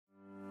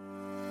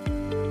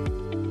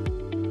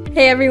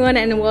Hey everyone,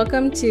 and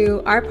welcome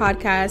to our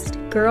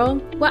podcast, Girl,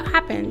 What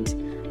Happened?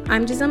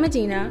 I'm Giselle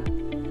Medina.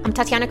 I'm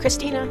Tatiana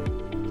Cristina.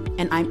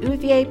 And I'm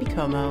Uvie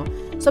Bicomo.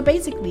 So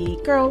basically,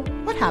 Girl,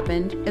 What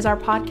Happened is our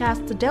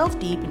podcast to delve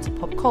deep into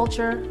pop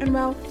culture and,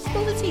 well,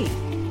 spill the tea.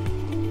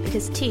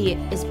 Because tea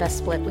is best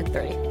split with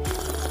 3.